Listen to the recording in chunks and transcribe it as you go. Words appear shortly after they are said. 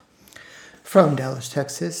From Dallas,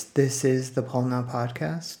 Texas, this is the Paul Now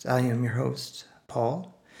Podcast. I am your host,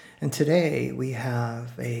 Paul, and today we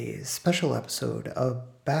have a special episode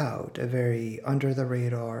about a very under the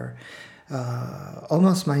radar,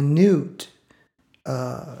 almost minute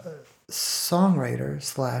songwriter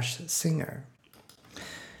slash singer.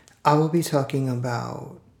 I will be talking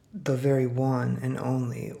about the very one and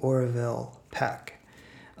only Orville Peck.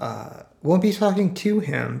 Won't be talking to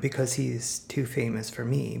him because he's too famous for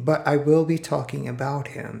me, but I will be talking about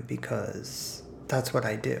him because that's what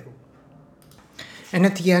I do. And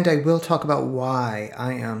at the end, I will talk about why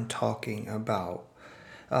I am talking about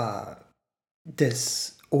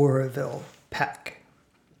this Orville Peck.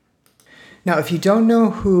 Now, if you don't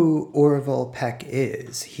know who Orville Peck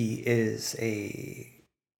is, he is a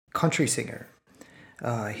country singer.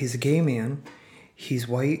 He's a gay man. He's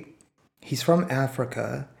white. He's from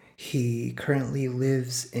Africa. He currently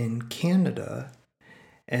lives in Canada.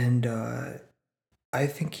 And I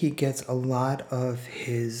think he gets a lot of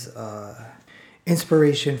his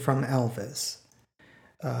inspiration from Elvis.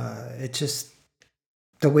 It's just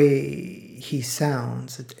the way he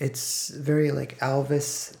sounds. It's very like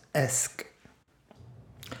Elvis-esque.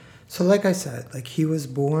 So like I said, like he was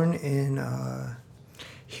born in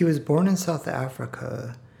South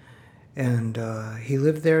Africa, and he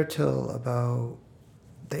lived there till about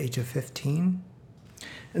the age of 15.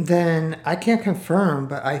 And then I can't confirm,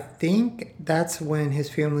 but I think that's when his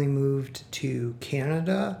family moved to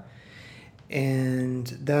Canada, and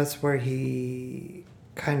that's where he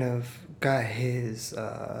kind of got his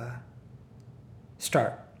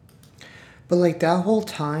start. But like that whole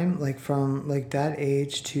time, like from like that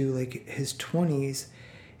age to like his 20s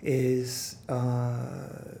is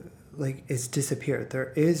like it's disappeared.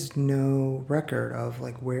 There is no record of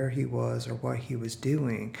like where he was or what he was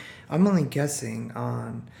doing. I'm only guessing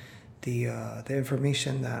on the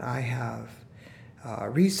information that I have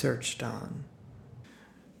researched on.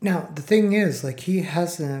 Now the thing is, like he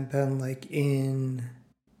hasn't been like in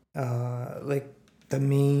like the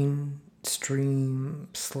mainstream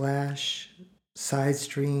slash side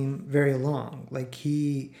stream very long. Like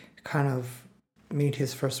he kind of made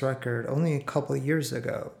his first record only a couple of years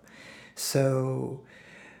ago. So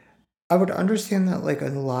I would understand that like a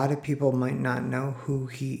lot of people might not know who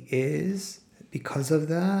he is because of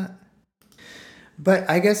that. But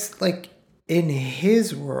I guess like in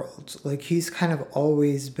his world, like he's kind of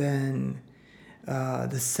always been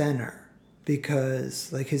the center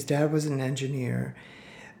because like his dad was an engineer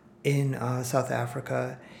in South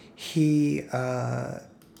Africa. He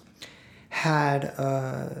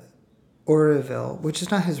had Orville, which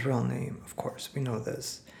is not his real name, of course, we know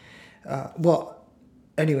this. Well,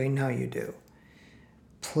 anyway, now you do.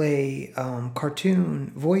 Play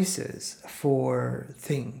cartoon voices for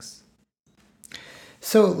things.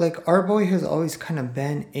 So, like, our boy has always kind of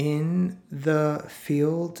been in the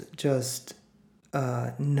field, just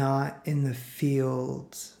not in the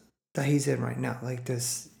field that he's in right now. Like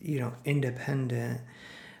this, independent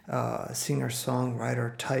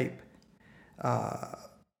singer-songwriter type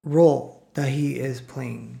role that he is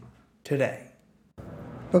playing today.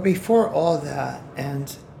 But before all that,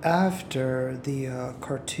 and after the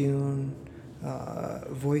cartoon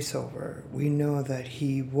voiceover, we know that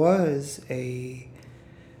he was a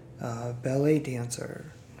ballet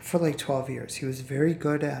dancer for like 12 years. He was very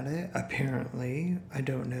good at it, apparently. I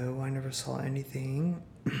don't know. I never saw anything.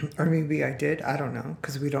 Or maybe I did. I don't know,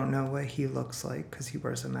 because we don't know what he looks like because he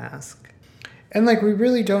wears a mask. And like we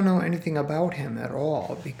really don't know anything about him at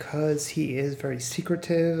all because he is very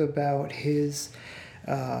secretive about his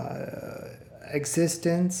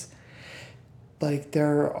existence. Like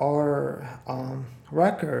there are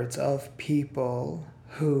records of people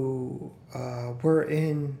who were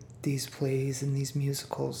in these plays and these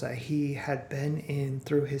musicals that he had been in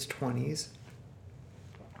through his 20s.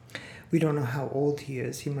 We don't know how old he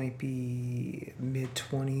is. He might be mid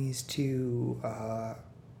 20s to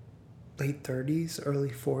late 30s, early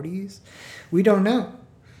 40s. We don't know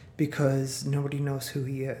because nobody knows who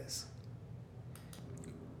he is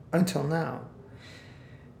until now.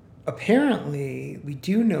 Apparently, we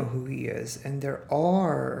do know who he is, and there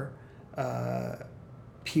are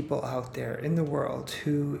people out there in the world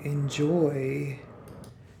who enjoy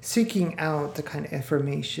seeking out the kind of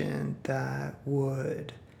information that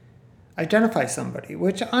would identify somebody,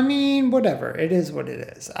 which, I mean, whatever. It is what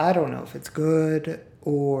it is. I don't know if it's good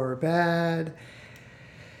or bad.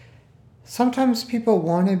 Sometimes people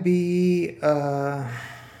want to be,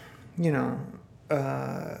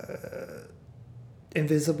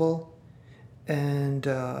 invisible. And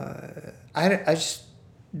I just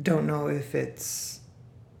don't know if it's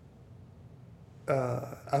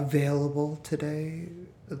available today,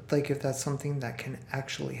 like if that's something that can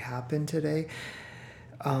actually happen today.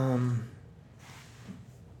 Um,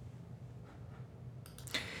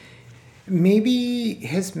 Maybe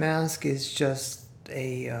his mask is just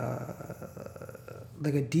a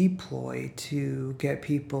like a deploy to get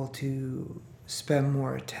people to spend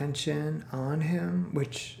more attention on him,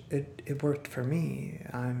 which it worked for me.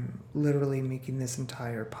 I'm literally making this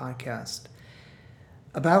entire podcast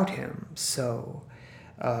about him, so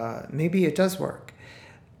maybe it does work.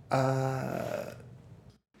 Uh,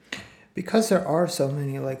 because there are so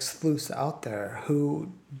many like sleuths out there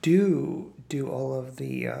who do all of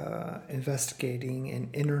the investigating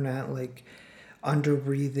and internet like under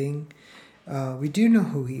breathing, we do know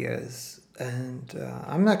who he is, and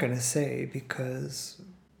I'm not gonna say because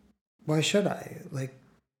why should I? Like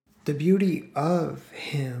the beauty of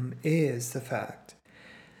him is the fact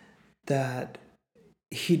that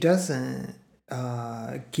he doesn't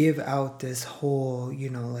give out this whole,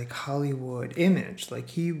 like Hollywood image. Like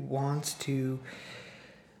he wants to,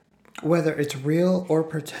 whether it's real or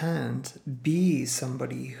pretend, be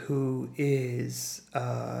somebody who is,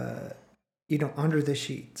 under the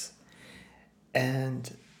sheets.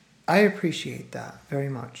 And I appreciate that very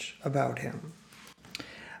much about him.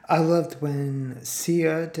 I loved when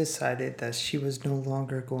Sia decided that she was no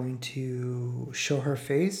longer going to show her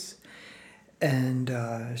face, and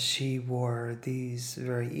she wore these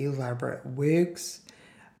very elaborate wigs.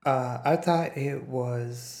 I thought it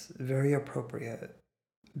was very appropriate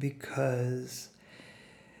because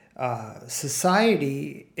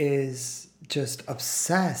society is just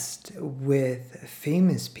obsessed with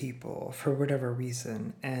famous people for whatever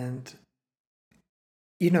reason, and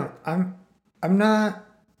I'm not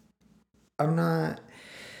I'm not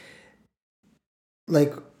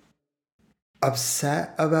like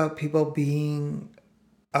upset about people being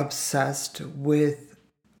obsessed with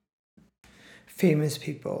famous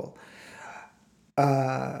people.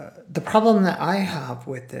 The problem that I have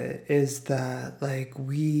with it is that like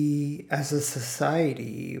we as a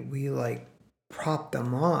society we like prop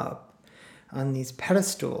them up on these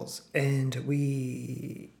pedestals, and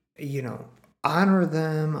we honor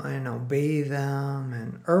them and obey them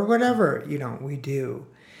and or whatever we do.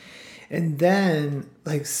 And then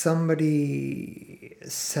like somebody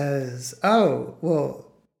says, "Oh,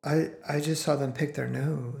 well, I just saw them pick their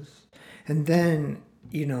nose." And then,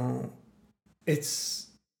 it's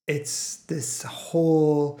it's this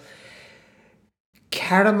whole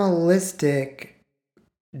catamolistic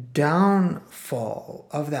downfall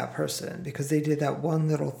of that person because they did that one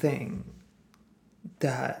little thing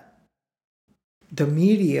that the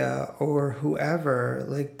media or whoever,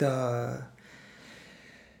 like the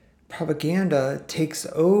propaganda, takes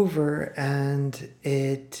over and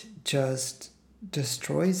it just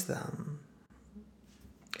destroys them.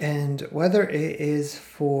 And whether it is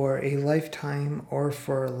for a lifetime or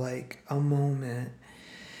for like a moment,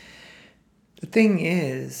 the thing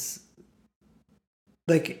is,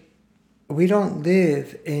 like, we don't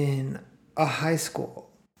live in a high school,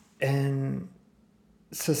 and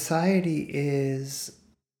society is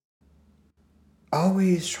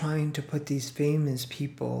always trying to put these famous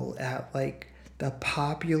people at like the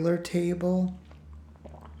popular table,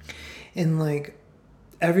 and like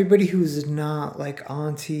everybody who's not like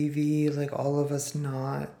on TV, like all of us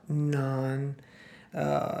not non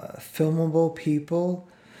filmable people,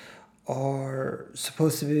 are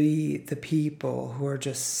supposed to be the people who are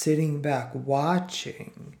just sitting back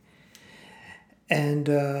watching. And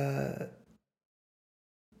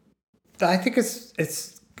I think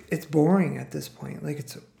it's boring at this point. Like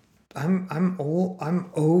I'm old.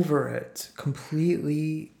 I'm over it.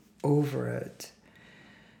 Completely over it.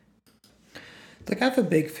 Like I have a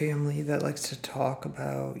big family that likes to talk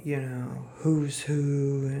about, who's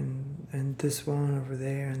who and this one over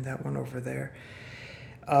there and that one over there.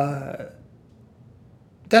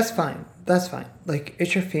 That's fine. That's fine. Like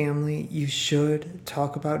it's your family. You should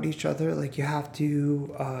talk about each other. Like you have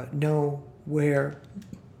to know where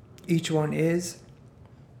each one is.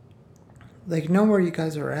 Like know where you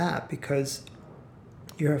guys are at because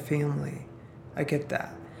you're a family. I get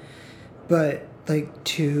that. But like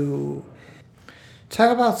to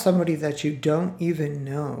talk about somebody that you don't even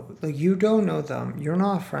know. Like you don't know them. You're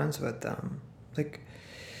not friends with them. Like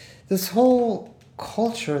this whole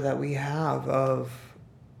culture that we have of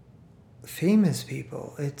famous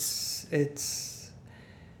people, it's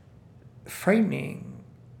frightening.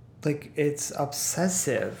 Like it's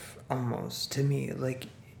obsessive almost to me. Like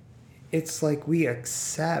it's like we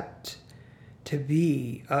accept to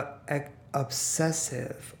be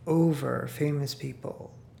obsessive over famous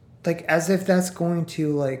people, like as if that's going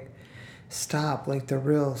to like stop like the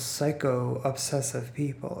real psycho obsessive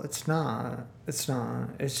people. It's not. It's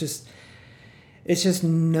just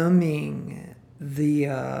numbing the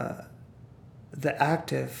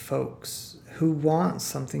active folks who want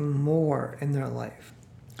something more in their life.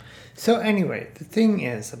 So anyway, the thing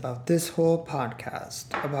is about this whole podcast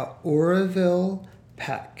about Orville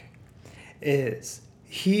Peck is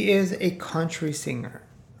he is a country singer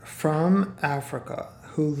from Africa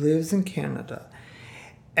who lives in Canada,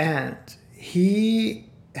 and he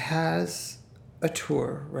has a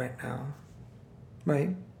tour right now,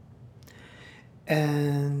 right?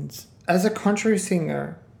 And as a country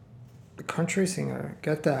singer,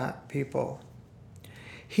 get that, people,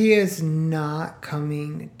 he is not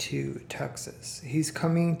coming to Texas. He's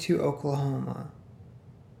coming to Oklahoma.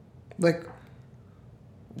 Like,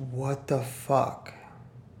 what the fuck?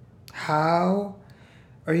 How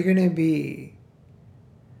are you going to be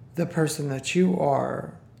the person that you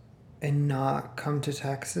are and not come to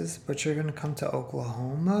Texas, but you're going to come to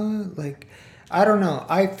Oklahoma? Like, I don't know.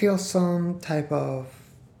 I feel some type of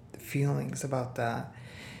feelings about that.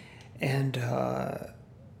 And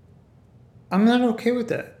I'm not okay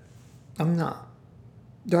with it. I'm not.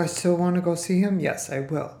 Do I still want to go see him? Yes, I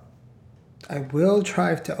will. I will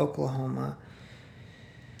drive to Oklahoma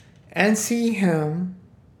and see him.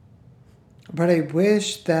 But I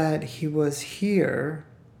wish that he was here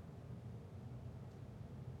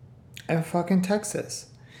in fucking Texas.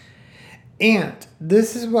 And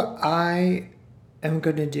this is what I am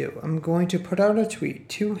going to do. I'm going to put out a tweet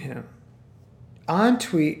to him on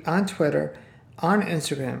Twitter, on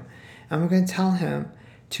Instagram. I'm going to tell him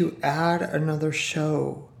to add another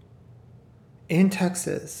show in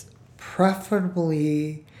Texas,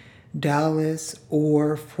 preferably Dallas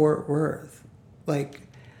or Fort Worth. Like,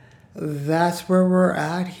 that's where we're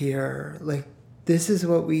at here. Like, this is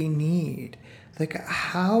what we need. Like,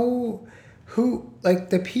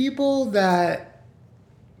 the people that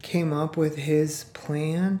came up with his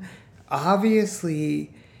plan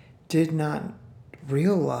obviously did not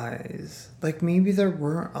realize, like, maybe there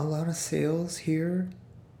weren't a lot of sales here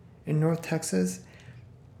in North Texas,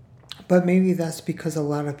 but maybe that's because a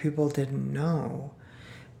lot of people didn't know.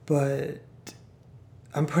 But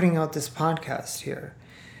I'm putting out this podcast here,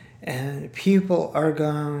 and people are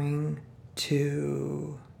going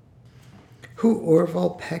to who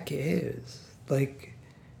Orville Peck is. Like,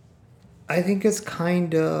 I think it's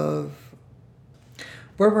kind of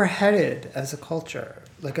where we're headed as a culture,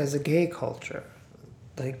 like as a gay culture.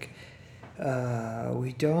 Like,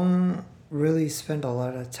 we don't really spend a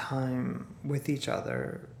lot of time with each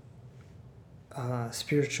other,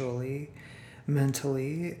 spiritually,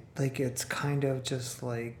 mentally. Like, it's kind of just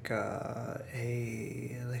like a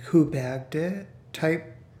like who bagged it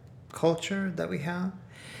type culture that we have.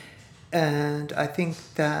 And I think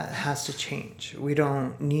that has to change. We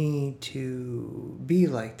don't need to be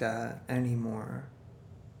like that anymore.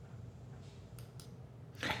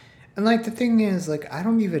 And like the thing is, like, I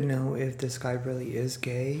don't even know if this guy really is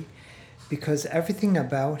gay, because everything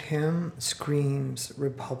about him screams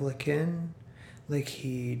Republican. Like,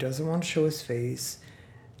 he doesn't want to show his face.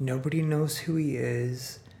 Nobody knows who he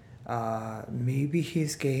is. Maybe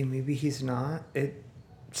he's gay, maybe he's not. It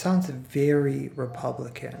sounds very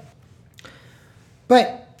Republican.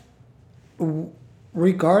 But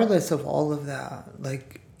regardless of all of that,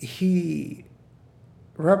 like, he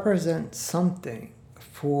represents something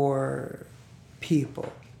for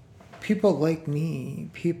people. People like me,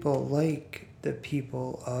 people like the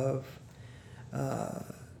people of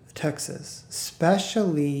Texas,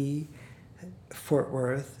 especially Fort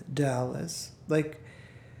Worth, Dallas. Like,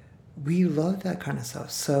 we love that kind of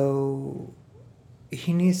stuff. So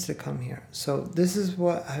he needs to come here. So this is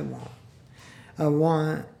what I want. I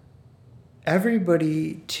want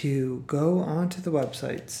everybody to go onto the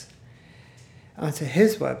websites, onto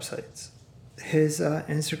his websites, his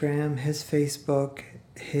Instagram, his Facebook,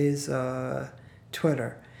 his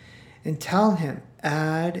Twitter, and tell him,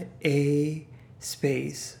 add a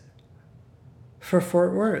space for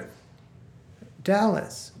Fort Worth,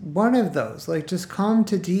 Dallas, one of those. Like, just come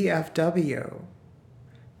to DFW.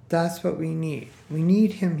 That's what we need. We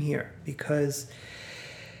need him here because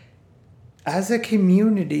as a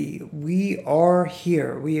community, we are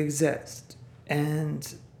here, we exist.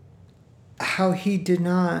 And how he did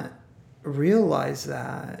not realize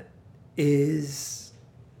that is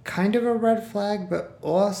kind of a red flag, but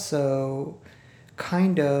also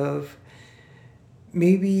kind of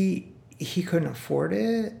maybe he couldn't afford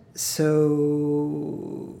it,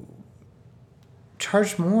 so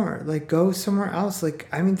charge more. Like, go somewhere else. Like,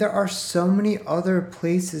 I mean, there are so many other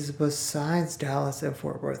places besides Dallas and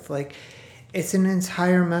Fort Worth. Like, It's an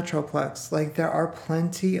entire metroplex. Like, there are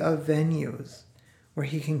plenty of venues where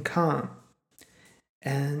he can come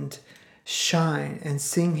and shine and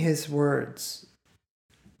sing his words.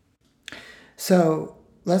 So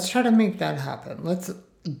let's try to make that happen. Let's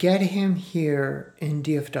get him here in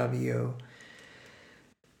DFW.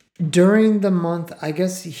 During the month, I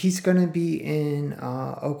guess he's going to be in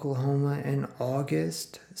Oklahoma in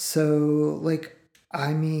August. So, like,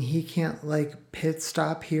 I mean, he can't, like, pit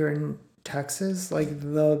stop here in Texas, like,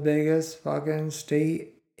 the biggest fucking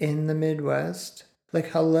state in the Midwest. Like,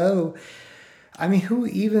 hello. I mean, who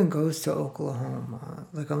even goes to Oklahoma?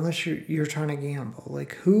 Like, unless you're trying to gamble.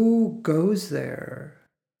 Like, who goes there?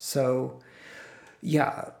 So,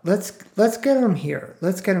 yeah, let's get him here.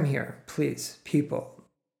 Let's get him here, please, people.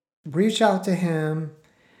 Reach out to him,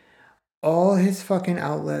 all his fucking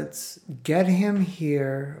outlets, get him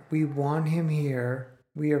here. We want him here.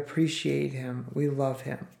 We appreciate him. We love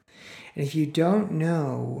him. And if you don't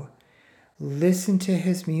know, listen to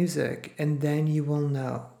his music and then you will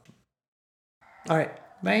know. All right,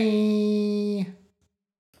 bye.